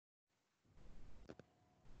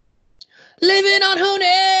Living on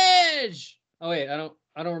Honedge. Oh wait, I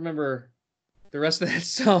don't remember the rest of that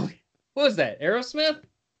song. What was that? Aerosmith?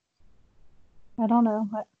 I don't know.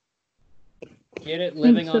 Get it?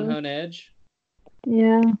 Living so. on Honedge?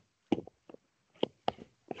 Yeah.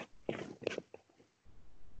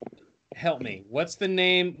 Help me. What's the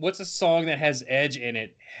name? What's a song that has Edge in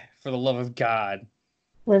it? For the love of God.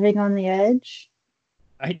 Living on the Edge.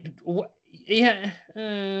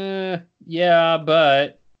 Yeah,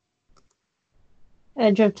 but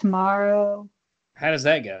Edge of Tomorrow. How does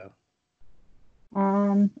that go?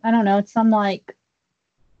 I don't know. It's some like,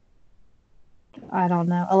 I don't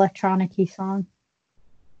know, electronic-y song.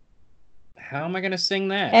 How am I gonna sing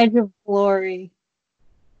that? Edge of Glory.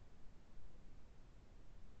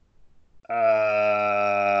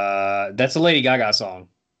 That's a Lady Gaga song.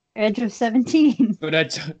 Edge of 17. But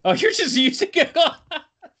you're just using it. Living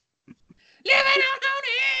on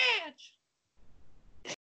the Edge.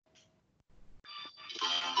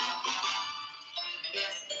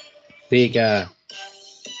 Big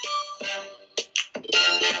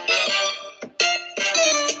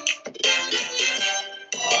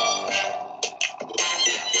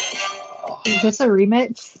Is this a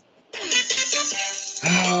remix?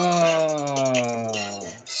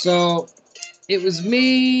 So it was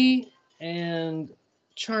me and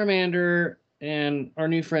Charmander and our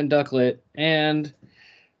new friend Ducklet, and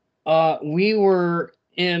we were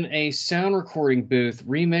in a sound recording booth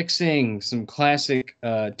remixing some classic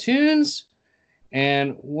tunes,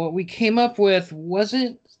 and what we came up with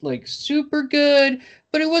wasn't like super good,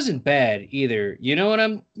 but it wasn't bad either. You know what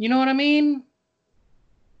I mean?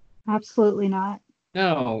 Absolutely not.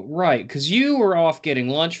 No, right, because you were off getting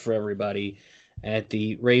lunch for everybody at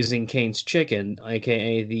the Raising Cane's Chicken,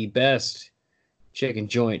 aka the best chicken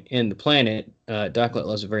joint in the planet. Ducklet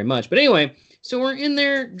loves it very much. But anyway, so we're in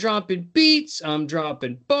there dropping beats. I'm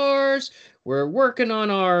dropping bars. We're working on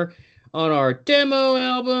our demo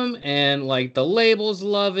album, and like the label's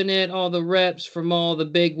loving it. All the reps from all the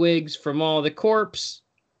big wigs from all the corps,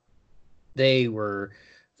 they were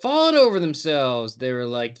falling over themselves. They were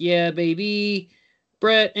like, "Yeah, baby,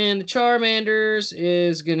 Brett and the Charmanders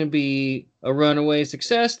is gonna be a runaway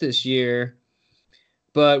success this year."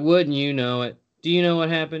 But wouldn't you know it? Do you know what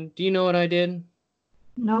happened? Do you know what I did?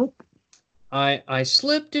 Nope. I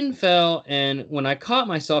slipped and fell, and when I caught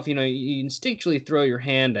myself, you instinctually throw your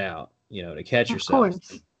hand out, to catch Of yourself.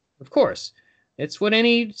 course. Of course. It's what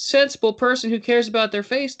any sensible person who cares about their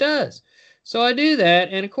face does. So I do that,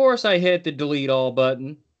 and of course I hit the delete all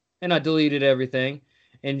button, and I deleted everything.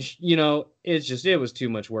 And, it was too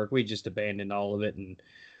much work. We just abandoned all of it, and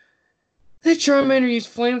the Charmander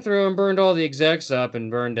used flamethrower and burned all the execs up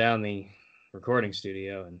and burned down the recording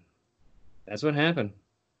studio, and that's what happened.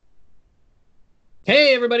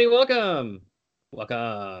 Hey, everybody, welcome!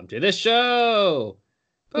 Welcome to this show!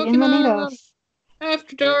 Pokemon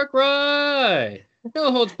After Dark Ride!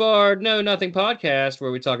 No holds barred, no nothing podcast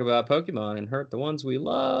where we talk about Pokemon and hurt the ones we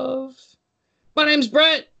love. My name's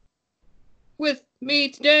Brett! With me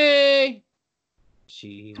today,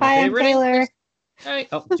 she's my favorite. Hi, I'm Taylor. Hi.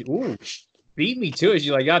 Oh, ooh. Beat me to it.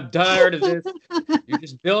 You're like, I'm tired of this. You're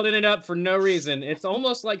just building it up for no reason. It's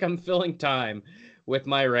almost like I'm filling time with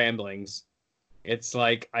my ramblings. It's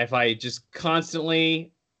like if I just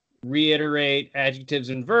constantly reiterate adjectives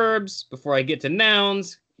and verbs before I get to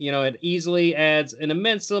nouns, it easily adds an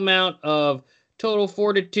immense amount of total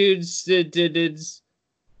fortitude.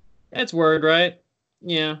 That's word, right?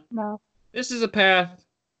 Yeah. No. This is a path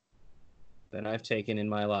that I've taken in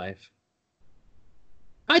my life.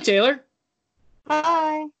 Hi, Taylor.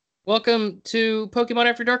 Hi. Welcome to Pokemon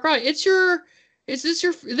After Dark Ride. This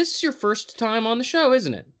is your first time on the show,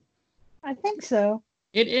 isn't it? I think so.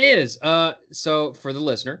 It is. So for the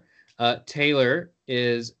listener, Taylor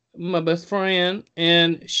is my best friend,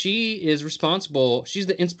 and she is responsible. She's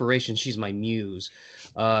the inspiration. She's my muse.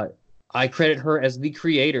 I credit her as the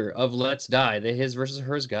creator of Let's Die, the His versus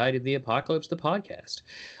Hers Guide to the Apocalypse, the podcast.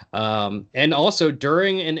 And also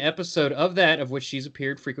during an episode of that, of which she's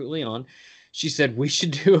appeared frequently on, she said we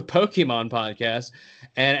should do a Pokemon podcast.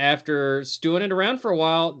 And after stewing it around for a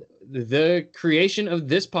while, the creation of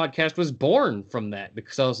this podcast was born from that,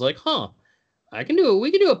 because I was like, we can do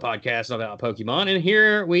a podcast about Pokemon. And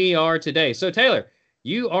here we are today. So Taylor,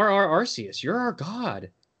 you are our Arceus. You're our god.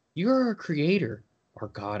 You're our creator, our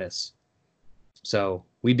goddess. So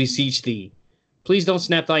we beseech thee, please don't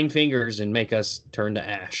snap thine fingers and make us turn to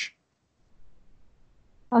ash.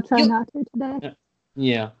 I'll try not to today.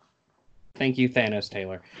 Yeah. Thank you, Thanos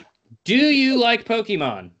Taylor. Do you like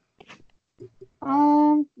Pokemon?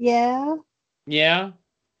 Yeah. Yeah?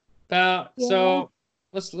 So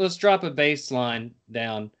let's drop a baseline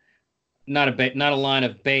down. not a line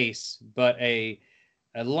of base, but a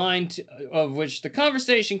line of which the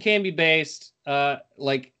conversation can be based.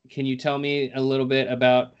 Like, can you tell me a little bit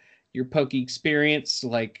about your Poke experience?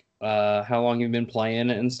 Like, how long you've been playing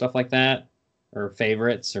and stuff like that, or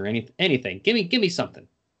favorites or anything. Give me something.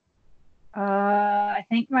 I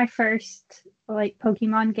think my first like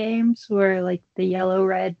Pokemon games were like the yellow,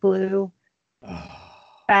 red, blue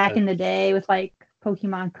back in the day with like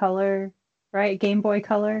Pokemon Color, right? Game Boy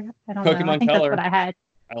Color. I don't know. I Pokemon think Color. that's what I had.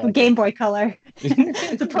 Like Game Boy Color.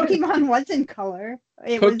 The Pokemon was in color.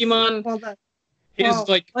 Pokemon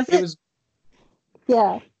was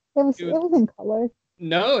Yeah, it was in color.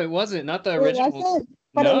 No, it wasn't. Not the original. It wasn't,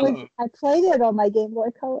 but no. I played it on my Game Boy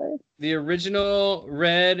Color. The original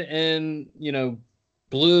red and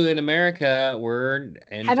blue in America were.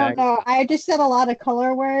 I don't know. I just said a lot of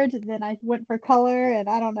color words, and then I went for color, and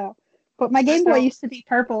I don't know. But my Game Boy used to be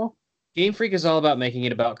purple. Game Freak is all about making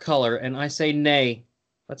it about color, and I say nay.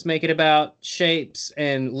 Let's make it about shapes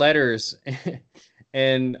and letters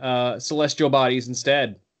and celestial bodies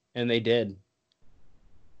instead. And they did.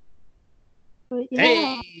 But yeah,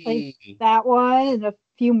 I played that one and a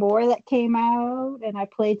few more that came out, and I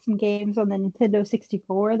played some games on the Nintendo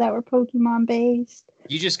 64 that were Pokemon based.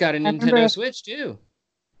 You just got a Nintendo Switch too.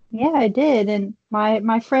 Yeah, I did, and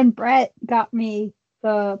my friend Brett got me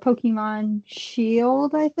the Pokemon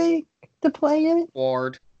Shield, I think, to play it.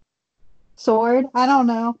 Sword? I don't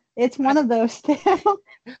know. It's one of those still.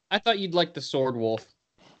 I thought you'd like the Sword Wolf.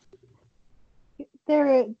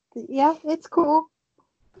 Yeah, it's cool.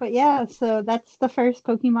 But yeah, so that's the first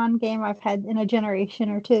Pokemon game I've had in a generation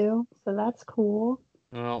or two. So that's cool.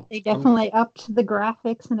 Well, they definitely upped the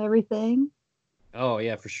graphics and everything. Oh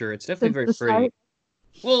yeah, for sure. It's definitely very pretty.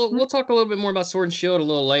 We'll talk a little bit more about Sword and Shield a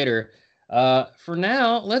little later. For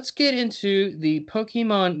now, let's get into the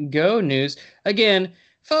Pokemon Go news. Again,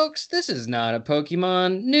 folks, this is not a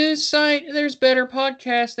Pokemon news site. There's better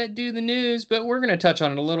podcasts that do the news, but we're going to touch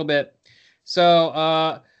on it a little bit.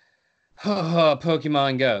 So,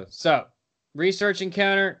 Pokemon Go. So, research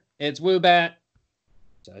encounter, it's Woobat.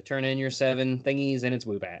 So, turn in your 7 thingies, and it's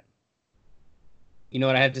Woobat. You know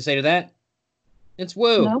what I have to say to that? It's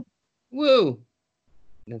woo. Nope. Woo.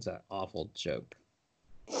 That's an awful joke.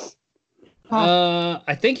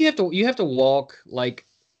 I think you have to walk like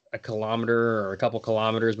a kilometer or a couple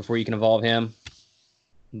kilometers before you can evolve him.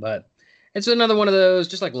 But it's another one of those,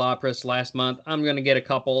 just like Lapras last month. I'm going to get a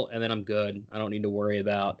couple, and then I'm good. I don't need to worry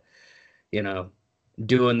about,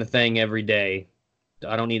 doing the thing every day.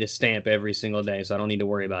 I don't need a stamp every single day, so I don't need to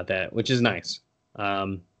worry about that, which is nice.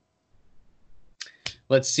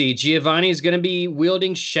 Let's see. Giovanni is going to be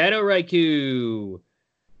wielding Shadow Raikou.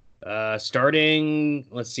 Starting,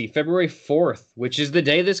 let's see, February 4th, which is the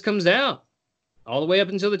day this comes out, all the way up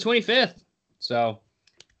until the 25th. So,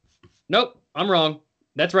 nope, I'm wrong.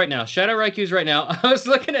 That's right now. Shadow Raikou's right now. I was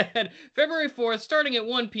looking ahead. February 4th, starting at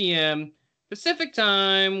 1 p.m. Pacific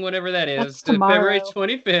time, whatever that is, to February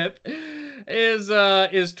 25th, is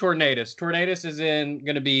Tornadus. Tornadus is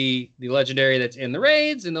going to be the legendary that's in the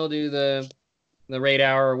raids, and they'll do the raid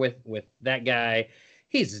hour with that guy.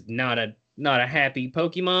 He's not a happy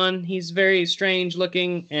Pokemon. He's very strange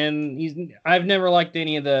looking, and I've never liked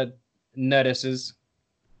any of the Nuttises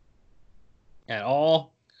at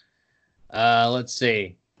all. Let's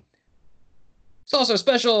see. It's also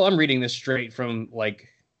special. I'm reading this straight from like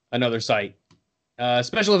another site.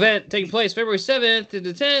 Special event taking place February 7th to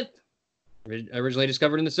the 10th. Originally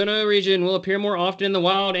discovered in the Sinnoh region, will appear more often in the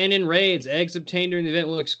wild and in raids. Eggs obtained during the event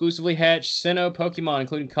will exclusively hatch Sinnoh Pokemon,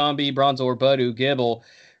 including Combi, Bronzor, Budu, Gible,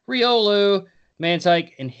 Riolu,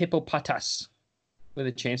 Mantike, and Hippopotas, with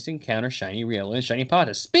a chance to encounter Shiny Riolu and Shiny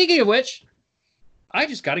Potas. Speaking of which, I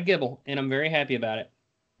just got a Gible, and I'm very happy about it.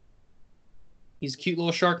 He's a cute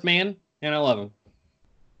little shark man, and I love him.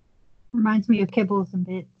 Reminds me of Kibbles and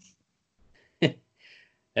Bits.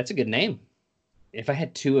 That's a good name. If I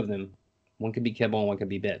had 2 of them, one could be Kibble and one could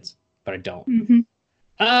be Bits, but I don't. Mm-hmm.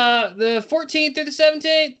 The 14th through the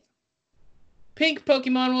 17th, pink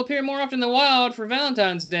Pokemon will appear more often in the wild for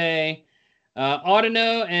Valentine's Day.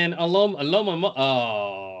 Audino and Aloma.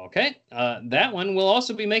 Oh, okay. That one will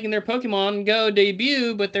also be making their Pokemon Go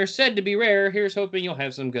debut, but they're said to be rare. Here's hoping you'll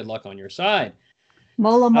have some good luck on your side.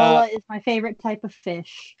 Mola is my favorite type of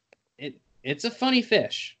fish. It's a funny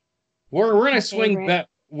fish. We're going to swing back.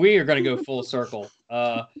 We are going to go full circle.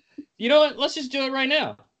 You know what? Let's just do it right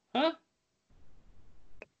now. Huh?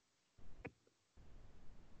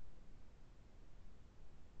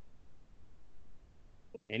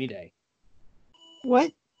 Any day.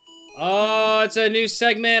 What? Oh, it's a new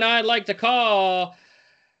segment I'd like to call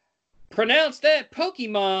pronounce that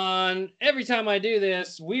Pokemon. Every time I do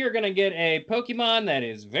this, we are going to get a Pokemon that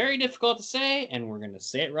is very difficult to say, and we're going to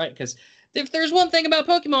say it right. Because if there's one thing about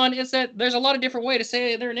Pokemon, it's that there's a lot of different ways to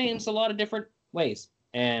say their names, a lot of different ways.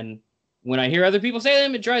 And when I hear other people say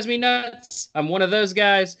them, it drives me nuts. I'm one of those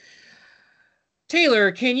guys.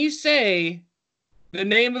 Taylor, can you say the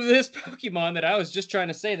name of this Pokemon that I was just trying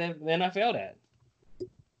to say that then I failed at?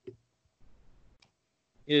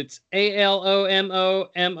 It's Alomomola.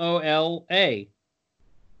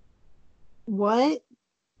 What?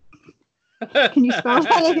 Can you spell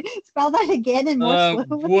that again in more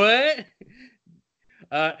slowly? What?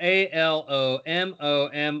 Alomomola.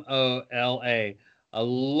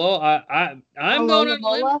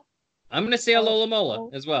 I'm going to say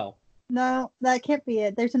Alomomola as well. No, that can't be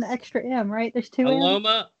it. There's an extra M, right? There's two M's.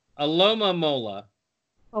 Alomomola.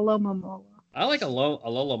 Alomomola. I like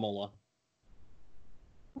Alomomola.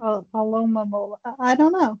 Alomomola. I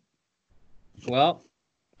don't know. Well,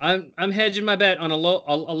 I'm hedging my bet on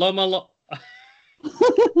Alomomola.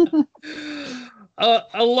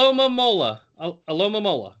 Alomomola.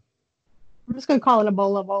 Alomomola. I'm just gonna call it a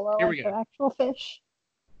bola bola. Here we go. The actual fish.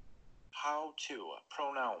 How to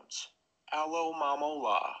pronounce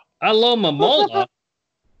Alomomola? Alomomola.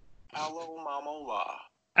 Alomomola.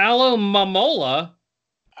 Alomomola.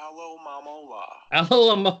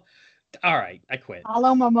 Alomomola. All right, I quit.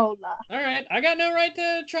 Alomomola. All right, I got no right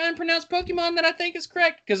to try and pronounce Pokemon that I think is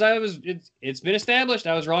correct because it's been established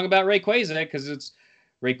I was wrong about Rayquaza because it's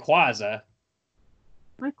Rayquaza.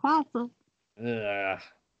 Rayquaza.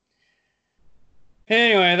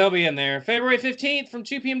 Anyway, they'll be in there. February 15th from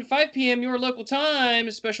 2 p.m. to 5 p.m. your local time.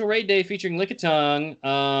 A special raid day featuring Lickitung.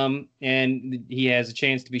 And he has a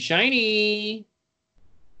chance to be shiny.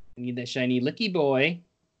 I need that shiny Licky boy.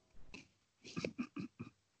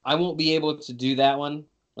 I won't be able to do that one.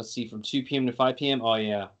 Let's see, from 2 p.m. to 5 p.m. Oh,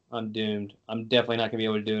 yeah, I'm doomed. I'm definitely not going to be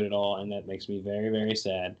able to do it at all, and that makes me very, very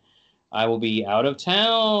sad. I will be out of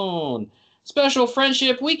town. Special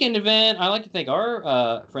Friendship Weekend event. I like to think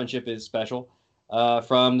our friendship is special.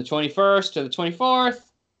 From the 21st to the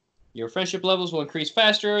 24th, your friendship levels will increase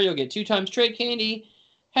faster. You'll get 2 times trade candy.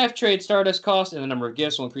 Half trade Stardust cost, and the number of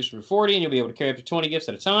gifts will increase from 40, and you'll be able to carry up to 20 gifts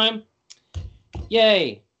at a time.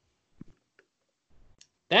 Yay.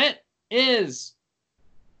 That is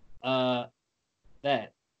that.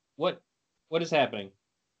 What is happening?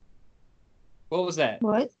 What was that?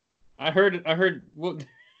 What? I heard what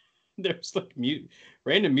there's like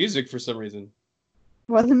random music for some reason.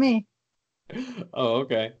 Wasn't me. Oh,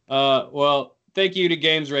 okay. Well, thank you to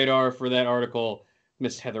Games Radar for that article,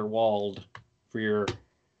 Miss Heather Wald, for your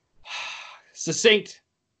succinct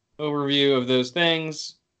overview of those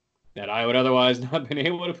things that I would otherwise not have been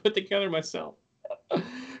able to put together myself.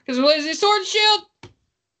 Because we're lazy Sword and Shield.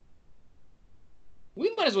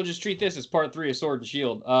 We might as well just treat this as part 3 of Sword and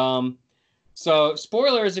Shield. So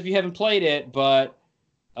spoilers if you haven't played it, but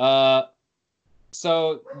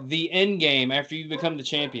so the end game after you become the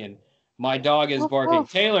champion, my dog is barking.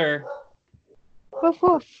 Woof. Taylor. Woof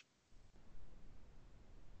woof.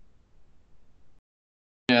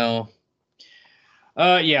 No.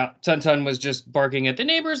 Yeah, Tun was just barking at the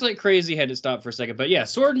neighbors like crazy. Had to stop for a second. But yeah,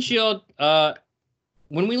 Sword and Shield.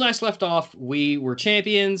 When we last left off, we were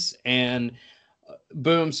champions, and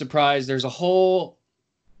boom, surprise, there's a whole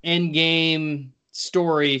end-game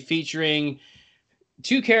story featuring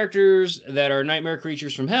 2 characters that are nightmare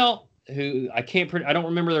creatures from hell, who I don't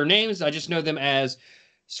remember their names. I just know them as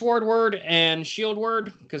Swordward and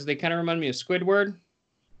Shieldward, because they kind of remind me of Squidward.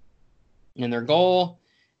 And their goal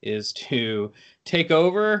is to take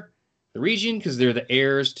over the region, because they're the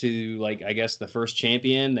heirs to, like, I guess the first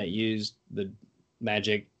champion that used the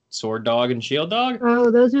magic sword dog and shield dog.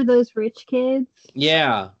 Oh, those are those rich kids?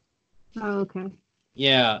 Yeah. Oh, okay.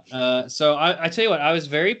 Yeah. So I tell you what, I was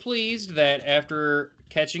very pleased that after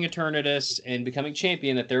catching Eternatus and becoming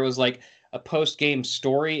champion, that there was like a post-game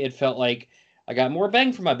story. It felt like I got more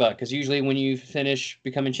bang for my buck, because usually when you finish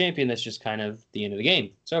becoming champion, that's just kind of the end of the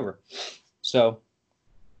game. It's over. So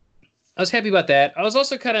I was happy about that. I was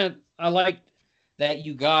also I liked that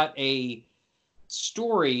you got a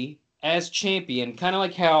story as champion, kind of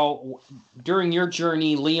like how during your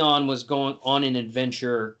journey, Leon was going on an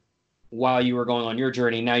adventure while you were going on your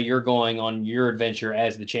journey. Now you're going on your adventure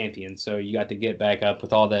as the champion. So you got to get back up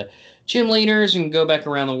with all the gym leaders and go back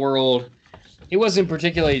around the world. It wasn't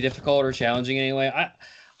particularly difficult or challenging anyway.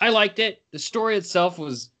 I liked it. The story itself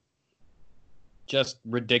was just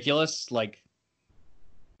ridiculous. Like,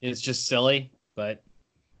 it's just silly. But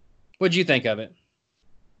what'd you think of it?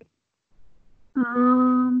 It's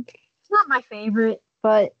not my favorite,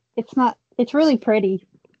 but it's really pretty.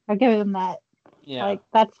 I'll give them that. Yeah. Like,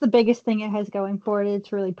 that's the biggest thing it has going for it.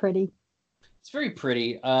 It's really pretty. It's very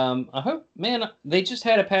pretty. I hope, man, they just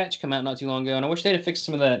had a patch come out not too long ago, and I wish they'd have fixed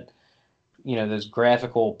some of that, those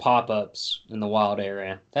graphical pop-ups in the wild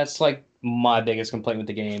area. That's like my biggest complaint with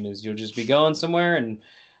the game is you'll just be going somewhere and,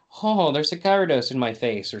 oh, there's a Gyarados in my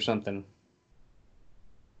face or something.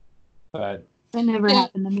 But That never yeah,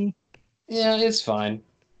 happened to me. yeah, it's fine.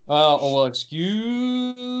 Well, excuse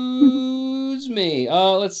me.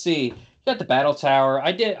 Let's see. Got the battle tower.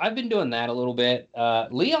 I've been doing that a little bit.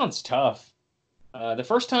 Leon's tough. The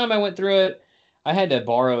first time I went through it, I had to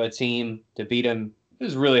borrow a team to beat him. It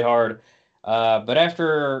was really hard. But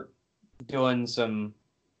after doing some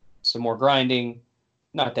more grinding,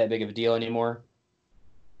 not that big of a deal anymore.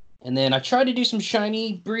 And then I tried to do some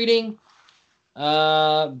shiny breeding,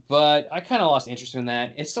 but I kind of lost interest in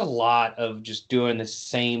that. It's a lot of just doing the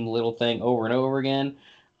same little thing over and over again.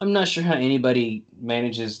 I'm not sure how anybody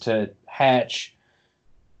manages to hatch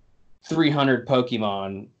 300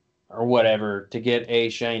 Pokemon or whatever to get a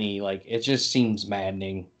shiny. Like, it just seems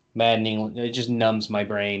maddening. It just numbs my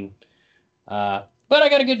brain. But I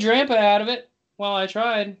got a good Drampa out of it while I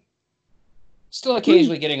tried. Still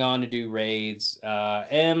occasionally getting on to do raids.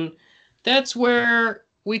 And that's where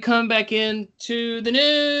we come back into the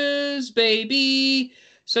news, baby.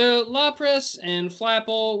 So Lapras and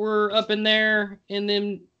Flapple were up in there in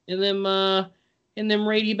them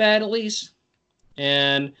raidy battles.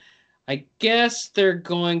 And I guess they're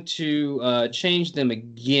going to change them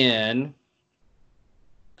again.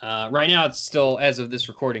 Right now, it's still, as of this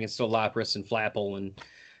recording, it's still Lapras and Flapple and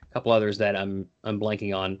a couple others that I'm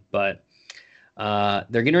blanking on. But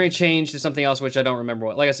they're getting ready to change to something else, which I don't remember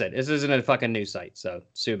what. Like I said, this isn't a fucking news site, so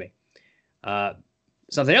sue me.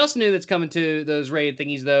 Something else new that's coming to those raid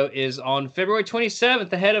thingies, though, is on February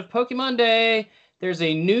 27th, ahead of Pokemon Day. There's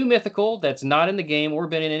a new mythical that's not in the game or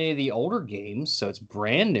been in any of the older games, so it's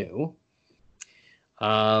brand new.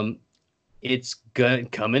 It's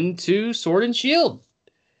coming to Sword and Shield.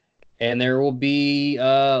 And there will be,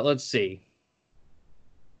 let's see.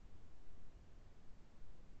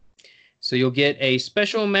 So you'll get a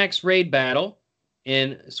special max raid battle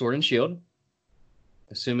in Sword and Shield,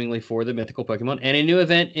 assumingly for the mythical Pokemon, and a new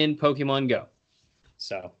event in Pokemon Go.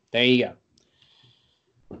 So there you go.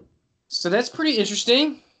 So that's pretty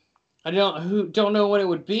interesting. I don't know what it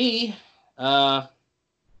would be. No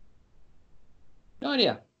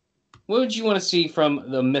idea. What would you want to see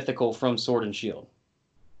from the mythical from Sword and Shield?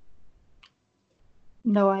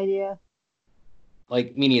 No idea.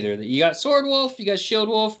 Like, me neither. You got Sword Wolf, you got Shield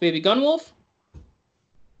Wolf, baby Gun Wolf?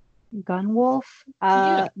 Gunwolf?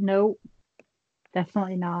 Yeah. Nope.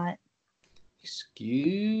 Definitely not. Excuse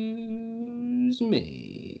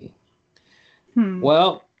me.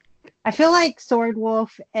 Well, I feel like Sword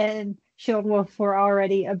Wolf and Shield Wolf were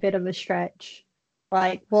already a bit of a stretch.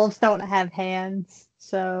 Like, wolves don't have hands,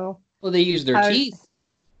 so... Well, they use their teeth.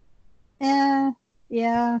 Yeah.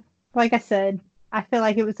 Like I said, I feel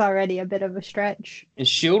like it was already a bit of a stretch. And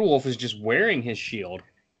Shield Wolf is just wearing his shield.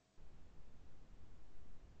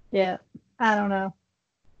 Yeah, I don't know.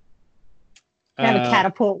 Got a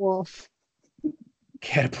Catapult Wolf.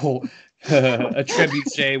 Catapult. A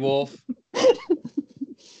Trebuchet Wolf.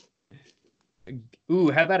 Ooh,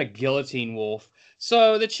 how about a Guillotine Wolf?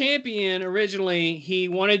 So the champion, originally, he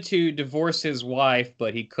wanted to divorce his wife,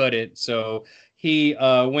 but he couldn't. So he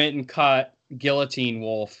went and caught Guillotine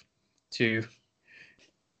Wolf to...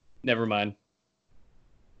 Never mind.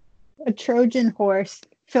 A Trojan horse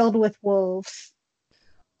filled with wolves.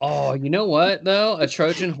 Oh, you know what, though? A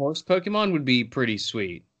Trojan horse Pokemon would be pretty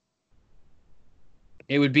sweet.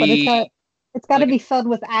 It would be... But it's got to be filled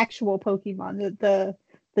with actual Pokemon.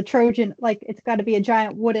 The Trojan, like, it's got to be a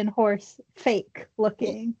giant wooden horse, fake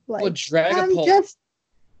looking. Like, well, Dragapult...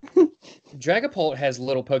 Dragapult has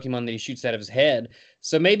little Pokemon that he shoots out of his head.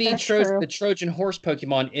 So maybe the Trojan horse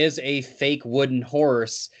Pokemon is a fake wooden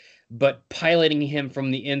horse, but piloting him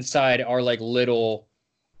from the inside are like little,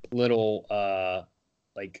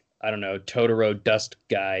 like, I don't know, Totoro dust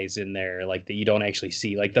guys in there, like, that you don't actually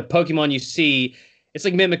see. Like, the Pokemon you see, it's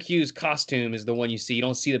like Mimikyu's costume is the one you see. You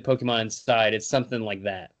don't see the Pokemon inside. It's something like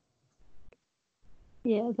that.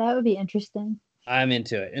 Yeah, that would be interesting. I'm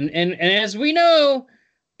into it. And as we know,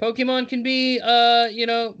 Pokemon can be,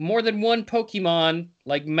 more than one Pokemon.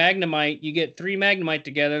 Like Magnemite, you get 3 Magnemite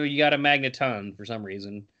together, you got a Magneton for some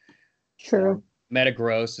reason. True.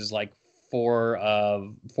 Metagross is like 4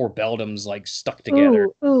 Beldums like stuck together.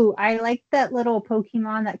 Ooh, I like that little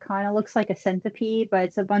Pokemon that kind of looks like a centipede, but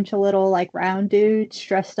it's a bunch of little like round dudes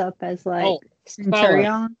dressed up as like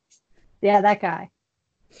Centurions. Yeah, that guy.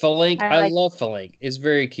 Falinks. I love Falinks. It's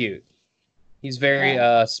very cute. He's very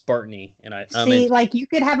Spartan-y, and See, like you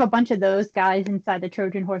could have a bunch of those guys inside the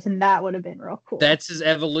Trojan horse, and that would have been real cool. That's his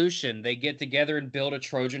evolution. They get together and build a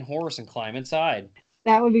Trojan horse and climb inside.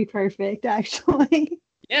 That would be perfect, actually.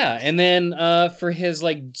 Yeah, and then for his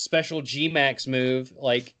like special G-Max move,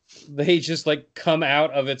 like they just like come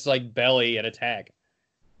out of its like belly and attack.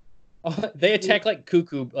 They attack like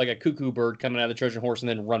a cuckoo bird coming out of the Trojan horse, and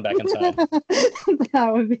then run back inside.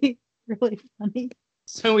 That would be really funny.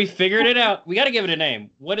 So we figured it out. We got to give it a name.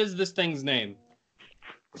 What is this thing's name?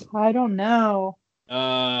 I don't know.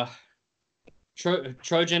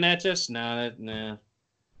 Trojanetus? Nah.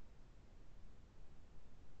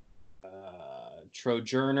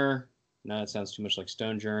 Trojourner? No, that sounds too much like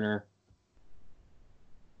Stonejourner.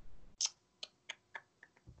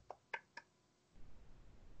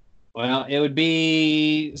 Well, it would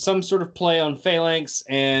be some sort of play on Phalanx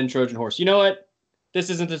and Trojan Horse. You know what? This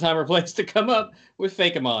isn't the time or place to come up with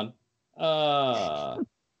Fakemon.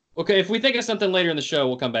 Okay, if we think of something later in the show,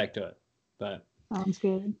 we'll come back to it. But sounds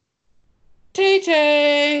good.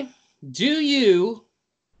 Tay-Tay, do you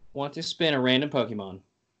want to spin a random Pokemon?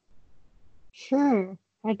 Sure,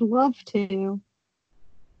 I'd love to.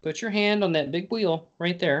 Put your hand on that big wheel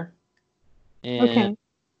right there. And okay.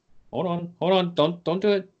 Hold on. Don't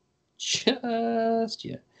do it just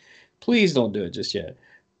yet. Please don't do it just yet.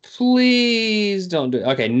 Please don't do it.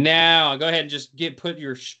 Okay, now go ahead and just put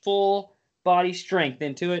your full body strength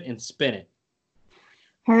into it and spin it.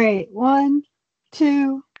 All right, 1,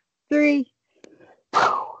 2, 3.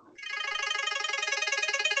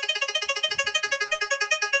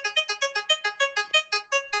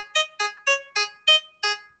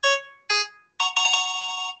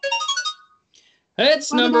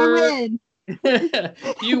 It's number.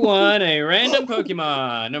 You won a random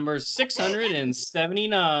Pokemon, number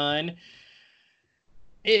 679.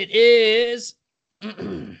 It is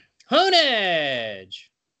Honedge.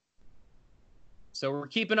 So we're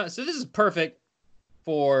keeping up. So this is perfect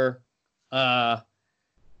for talking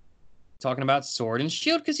about Sword and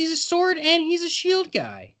Shield, because he's a Sword and he's a Shield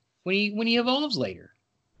guy when he evolves later.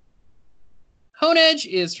 Honedge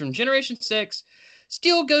is from Generation 6,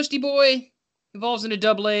 Steel Ghosty Boy. Evolves into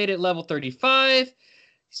Doublade at level 35.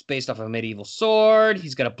 He's based off of a medieval sword.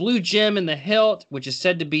 He's got a blue gem in the hilt, which is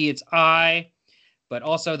said to be its eye. But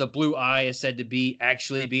also the blue eye is said to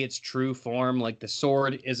actually be its true form. Like the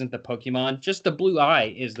sword isn't the Pokemon. Just the blue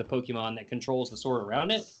eye is the Pokemon that controls the sword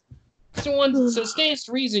around it. So it stands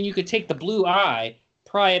to reason you could take the blue eye,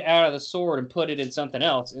 pry it out of the sword, and put it in something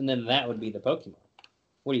else, and then that would be the Pokemon.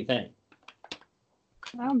 What do you think?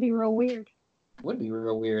 That would be real weird. Would be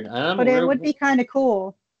real weird. But it would be kind of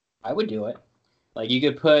cool. I would do it. Like you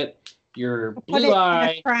could put your blue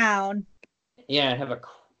eye in a crown. Yeah,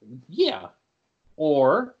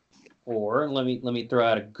 Or let me throw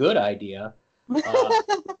out a good idea.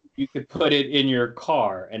 You could put it in your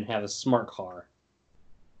car and have a smart car.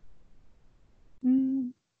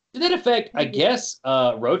 To that effect, I guess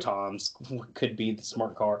Rotom's could be the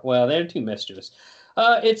smart car. Well, they're too mischievous.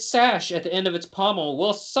 Its sash at the end of its pommel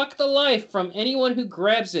will suck the life from anyone who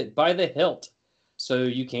grabs it by the hilt. So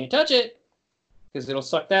you can't touch it, because it'll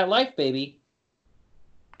suck that life, baby.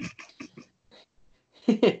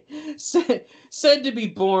 Said to be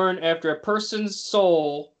born after a person's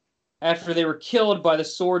soul after they were killed by the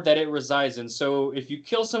sword that it resides in. So if you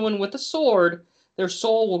kill someone with a sword, their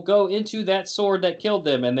soul will go into that sword that killed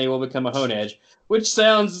them, and they will become a Honedge, which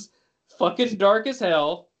sounds fucking dark as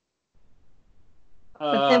hell.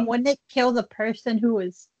 But then wouldn't it kill the person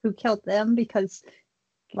who killed them? Because,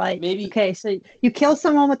 like, maybe. Okay, so you kill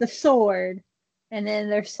someone with a sword, and then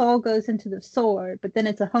their soul goes into the sword, but then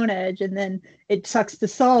it's a Honedge, and then it sucks the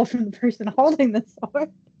soul from the person holding the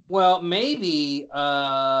sword. Well, maybe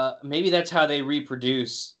that's how they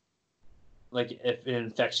reproduce, like if an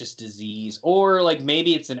infectious disease, or like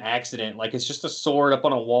maybe it's an accident, like it's just a sword up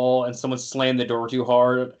on a wall, and someone slammed the door too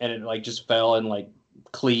hard, and it like just fell and like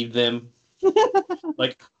cleaved them.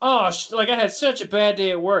 Like, I had such a bad day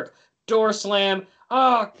at work. Door slam.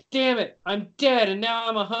 Oh, damn it. I'm dead, and now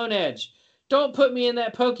I'm a Honedge. Don't put me in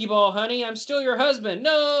that Pokeball, honey. I'm still your husband.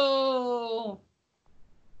 No!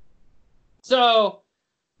 So,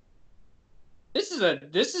 this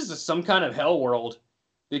is some kind of hell world,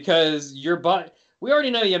 because your body. We already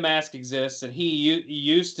know Yamask exists, and he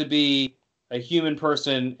used to be a human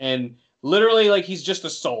person, and literally, like, he's just a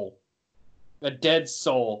soul. A dead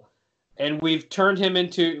soul. And we've turned him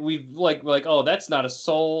into, oh, that's not a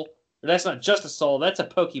soul. Or that's not just a soul. That's a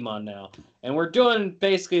Pokemon now. And we're doing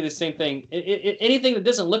basically the same thing. Anything that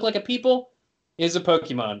doesn't look like a people is a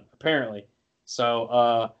Pokemon, apparently.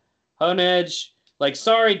 So, Honedge, like,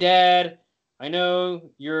 sorry, Dad. I know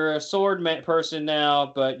you're a sword person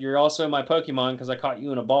now, but you're also my Pokemon because I caught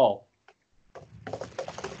you in a ball.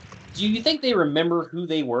 Do you think they remember who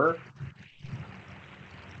they were?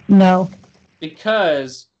 No.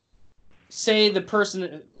 Because say the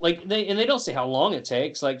person they don't say how long it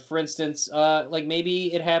takes. Like for instance, like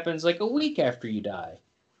maybe it happens like a week after you die.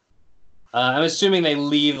 I'm assuming they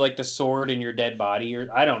leave like the sword in your dead body, or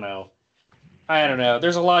I don't know.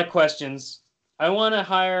 There's a lot of questions. I want to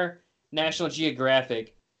hire National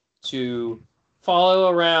Geographic to follow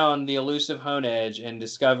around the elusive Honedge and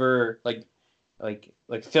discover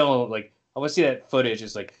film like I want to see that footage.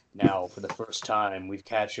 It's like now for the first time we've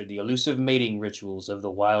captured the elusive mating rituals of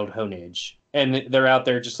the wild Honedge, and they're out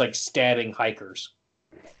there just like stabbing hikers.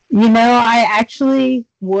 You know, I actually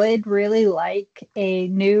would really like a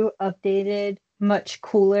new, updated, much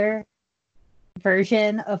cooler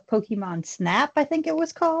version of Pokemon Snap, I think it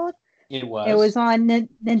was called. It was. It was on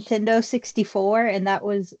Nintendo 64, and that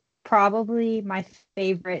was probably my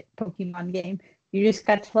favorite Pokemon game. You just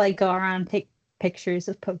got to like go around and take pictures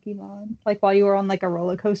of Pokemon, like while you were on like a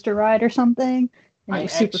roller coaster ride or something. And it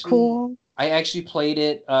was super cool. I actually played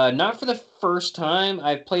it, not for the first time.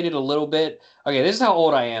 I've played it a little bit. Okay, this is how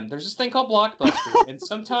old I am. There's this thing called Blockbuster, and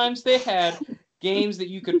sometimes they had games that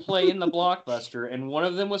you could play in the Blockbuster, and one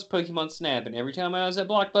of them was Pokemon Snap. And every time I was at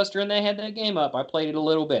Blockbuster and they had that game up, I played it a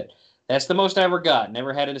little bit. That's the most I ever got.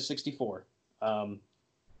 Never had it at 64.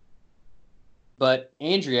 But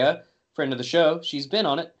Andrea, friend of the show, she's been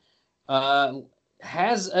on it.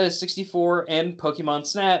 Has a 64, and Pokemon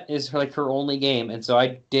Snap is like her only game, and so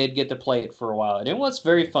I did get to play it for a while, and it was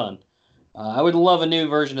very fun. I would love a new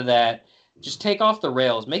version of that. Just take off the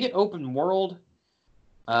rails, make it open world,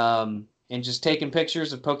 and just taking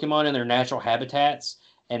pictures of Pokemon in their natural habitats,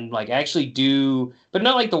 and like actually do, but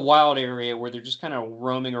not like the wild area where they're just kind of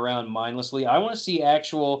roaming around mindlessly. I want to see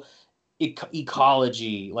actual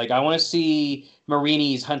ecology. Like I want to see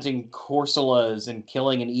Marinis hunting Corsolas and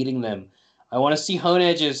killing and eating them. I want to see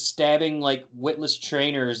Honedges stabbing like witless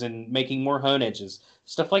trainers and making more Honedges.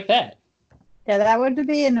 Stuff like that. Yeah, that would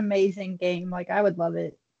be an amazing game. Like, I would love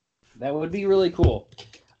it. That would be really cool.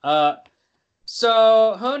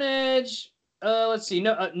 So Honedge, let's see.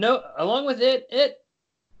 No, along with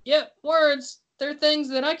words. They're things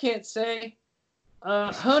that I can't say.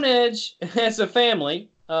 Honedge has a family.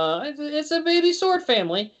 It's a baby sword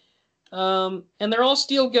family. And they're all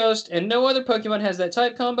Steel Ghost, and no other Pokemon has that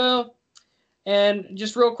type combo. And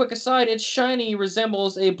just real quick aside, its shiny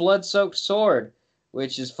resembles a blood-soaked sword,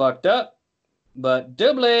 which is fucked up. But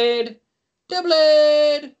Doublade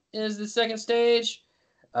is the second stage.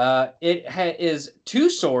 It is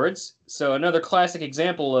two swords, so another classic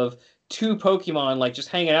example of two Pokemon like just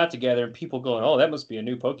hanging out together and people going, "Oh, that must be a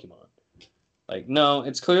new Pokemon." Like, no,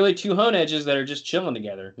 it's clearly two Honedges that are just chilling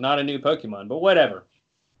together, not a new Pokemon, but whatever.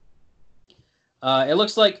 It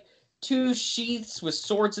looks like two sheaths with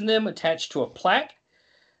swords in them attached to a plaque.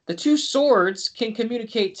 The two swords can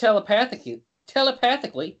communicate telepathically,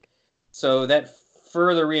 so that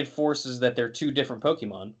further reinforces that they're two different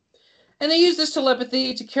Pokemon. And they use this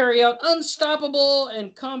telepathy to carry out unstoppable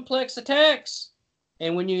and complex attacks.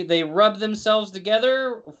 And when they rub themselves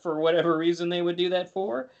together, for whatever reason they would do that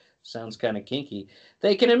for, sounds kind of kinky,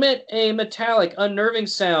 they can emit a metallic, unnerving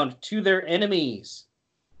sound to their enemies.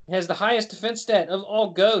 It has the highest defense stat of all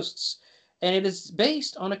ghosts, and it is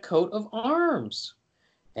based on a coat of arms.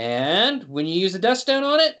 And when you use a Duststone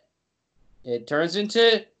on it, it turns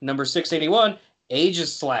into number 681,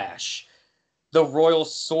 Aegislash, the Royal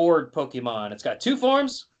Sword Pokemon. It's got two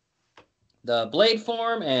forms, the Blade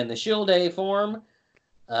form and the Shield-A form.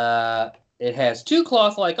 It has two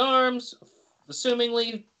cloth-like arms,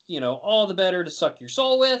 assumingly, all the better to suck your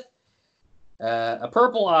soul with. A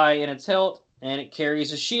purple eye in its hilt, and it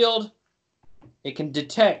carries a shield. It can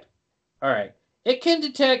detect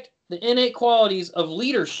the innate qualities of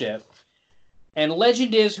leadership, and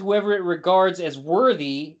legend is whoever it regards as a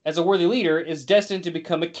worthy leader is destined to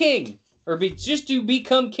become a king, or just to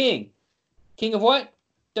become king. King of what?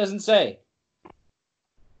 Doesn't say.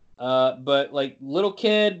 But like little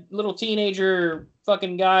teenager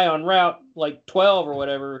fucking guy on Route like 12 or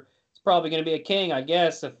whatever, is probably going to be a king, I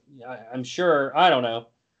guess. I'm sure. I don't know.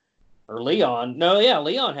 Or Leon. No, yeah,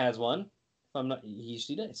 Leon has one.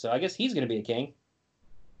 He did. So I guess he's going to be a king.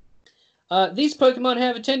 These Pokemon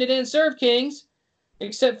have attended and served kings,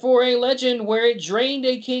 except for a legend where it drained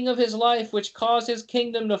a king of his life, which caused his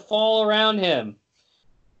kingdom to fall around him.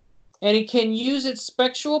 And it can use its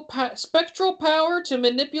spectral power to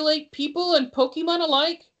manipulate people and Pokemon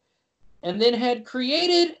alike, and then had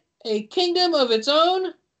created a kingdom of its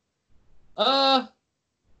own. All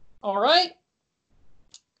right.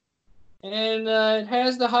 And it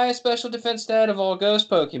has the highest special defense stat of all ghost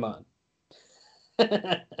Pokemon.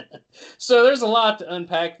 So there's a lot to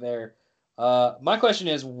unpack there. My question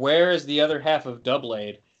is, where is the other half of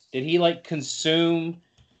Doublade? Did he like consume?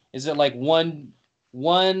 Is it like one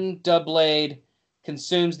Doublade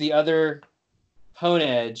consumes the other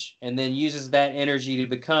Honedge and then uses that energy to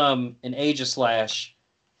become an Aegislash?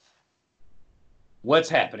 What's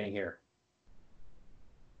happening here?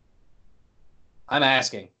 I'm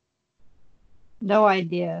asking. No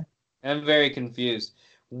idea. I'm very confused.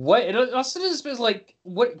 What it also just feels like,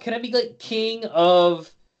 what can I be like king of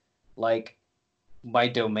like my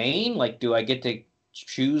domain? Like, do I get to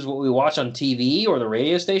choose what we watch on TV or the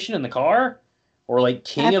radio station in the car? Or like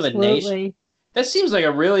king of a nation? Absolutely. That seems like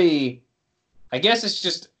a really, I guess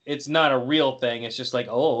it's not a real thing. It's just like,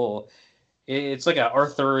 oh, it's like an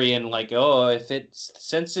Arthurian, like, oh, if it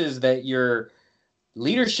senses that your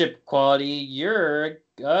leadership quality, you're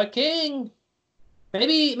a king.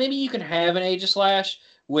 Maybe you can have an Aegislash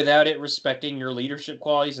without it respecting your leadership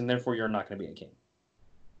qualities, and therefore you're not going to be a king.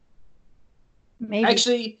 Maybe.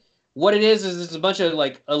 Actually, what it is it's a bunch of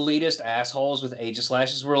like elitist assholes with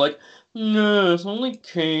Aegislashes. We're like, no, it's only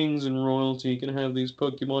kings and royalty can have these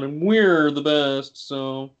Pokemon, and we're the best.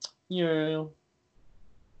 So yeah,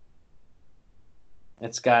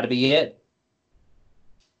 that's got to be it.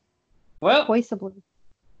 Well,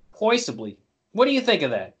 Possibly. What do you think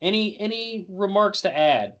of that? Any remarks to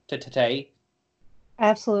add to Tay?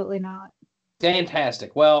 Absolutely not.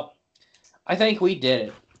 Fantastic. Well, I think we did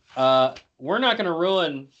it. We're not going to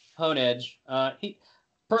ruin Honedge.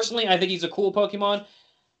 Personally, I think he's a cool Pokemon.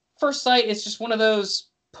 First sight, it's just one of those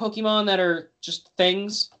Pokemon that are just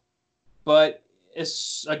things, but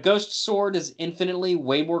a Ghost Sword is infinitely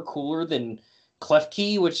way more cooler than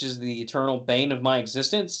Klefki, which is the eternal bane of my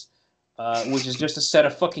existence, which is just a set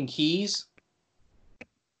of fucking keys.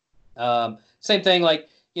 Same thing, like,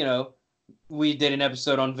 we did an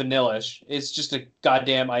episode on Vanillish. It's just a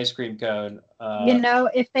goddamn ice cream cone.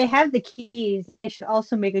 If they have the keys, they should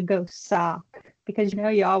also make a ghost sock, because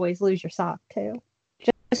you always lose your sock too.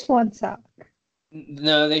 Just one sock.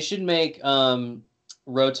 No, they should make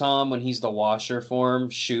Rotom, when he's the washer form,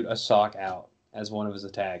 shoot a sock out as one of his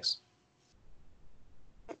attacks.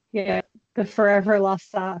 Yeah, the forever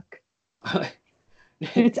lost sock.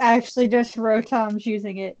 It's actually just Rotom's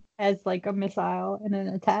using it as like a missile in an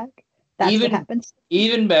attack. That's what happens.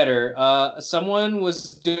 Even better, someone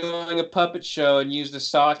was doing a puppet show and used a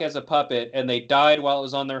sock as a puppet, and they died while it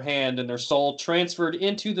was on their hand, and their soul transferred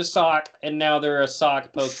into the sock, and now they're a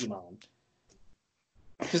sock Pokemon.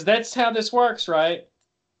 Because that's how this works, right?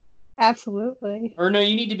 Absolutely. Or no,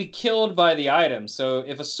 you need to be killed by the item. So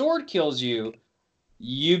if a sword kills you,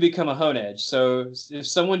 you become a Honedge. So if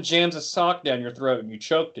someone jams a sock down your throat and you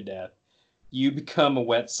choke to death, you become a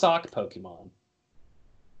wet sock Pokemon.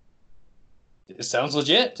 It sounds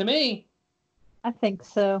legit to me. I think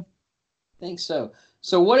so.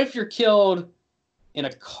 So what if you're killed in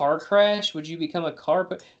a car crash? Would you become a car?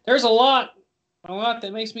 There's a lot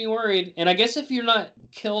that makes me worried. And I guess if you're not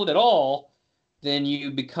killed at all, then you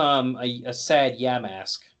become a sad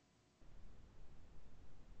Yamask.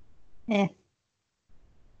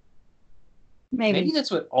 Maybe that's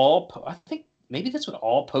what I think. Maybe that's what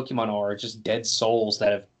all Pokemon are. Just dead souls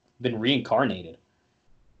that have been reincarnated.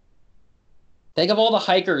 Think of all the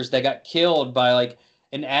hikers that got killed by like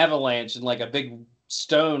an avalanche and like a big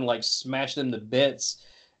stone like smashed them to bits,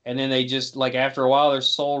 and then they just like after a while their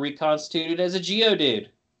soul reconstituted as a Geodude.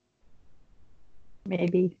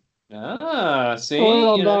 Maybe. See, a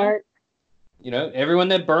little dark. Everyone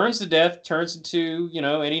that burns to death turns into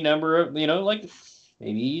any number of like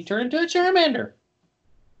maybe you turn into a Charmander.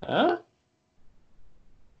 Huh?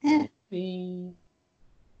 Maybe.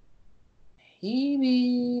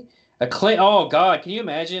 Oh God! Can you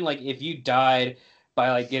imagine like if you died by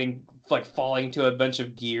like getting like falling into a bunch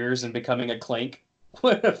of gears and becoming a Clink?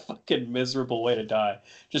 What a fucking miserable way to die!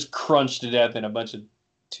 Just crunched to death in a bunch of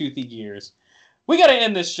toothy gears. We gotta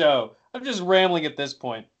end this show. I'm just rambling at this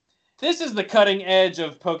point. This is the cutting edge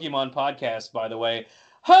of Pokemon podcast, by the way.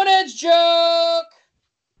 Honedge joke.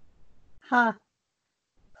 Huh.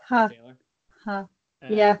 Taylor? Huh.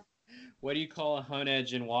 Yeah. What do you call a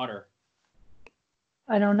Honedge in water?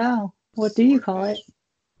 I don't know. What do you call it?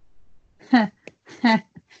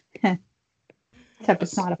 Except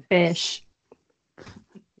it's not a fish.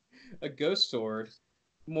 A ghost sword.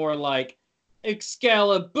 More like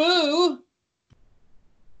Excalibur.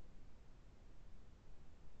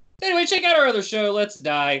 Anyway, check out our other show, Let's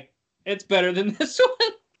Die. It's better than this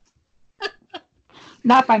one.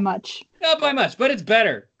 Not by much. Not by much, but it's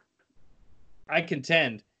better. I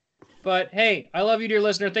contend. But hey, I love you, dear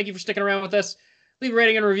listener. Thank you for sticking around with us. Leave a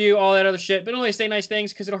rating and review, all that other shit. But only say nice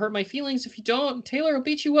things because it'll hurt my feelings if you don't. Taylor will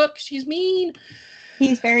beat you up because she's mean.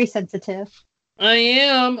 He's very sensitive. I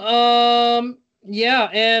am. Yeah,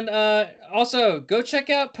 and also go check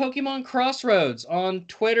out Pokemon Crossroads on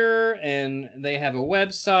Twitter, and they have a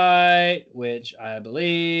website, which I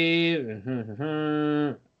believe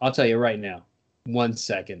I'll tell you right now. 1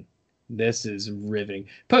 second. This is riveting.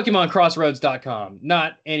 PokemonCrossroads.com.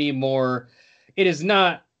 Not anymore. It is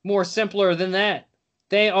not more simpler than that.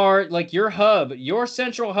 They are like your hub, your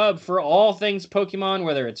central hub for all things Pokemon,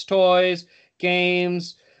 whether it's toys,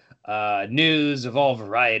 games, news of all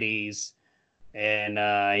varieties, and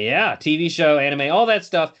yeah, TV show, anime, all that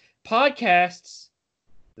stuff. Podcasts,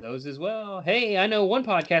 those as well. Hey, I know one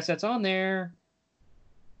podcast that's on there.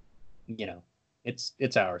 You know, it's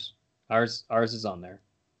ours. Ours is on there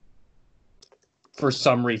for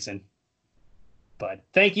some reason. But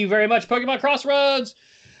thank you very much, Pokemon Crossroads.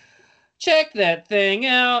 Check that thing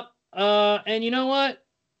out. And you know what?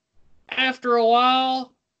 After a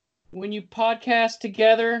while, when you podcast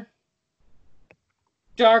together,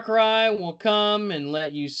 Darkrai will come and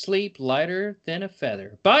let you sleep lighter than a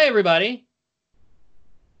feather. Bye, everybody.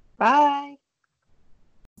 Bye.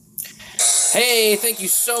 Hey, thank you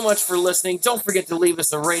so much for listening. Don't forget to leave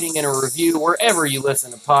us a rating and a review wherever you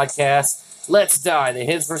listen to podcasts. Let's Die, the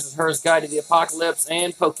His vs. Hers Guide to the Apocalypse,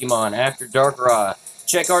 and Pokemon After Darkrai.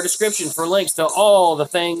 Check our description for links to all the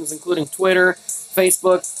things, including Twitter,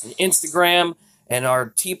 Facebook, and Instagram, and our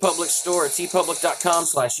TeePublic store at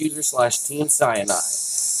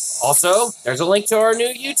teepublic.com/user/teamcyanide. Also, there's a link to our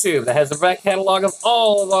new YouTube that has a back catalog of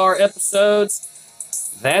all of our episodes.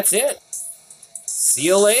 That's it. See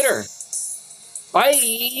you later.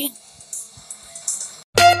 Bye.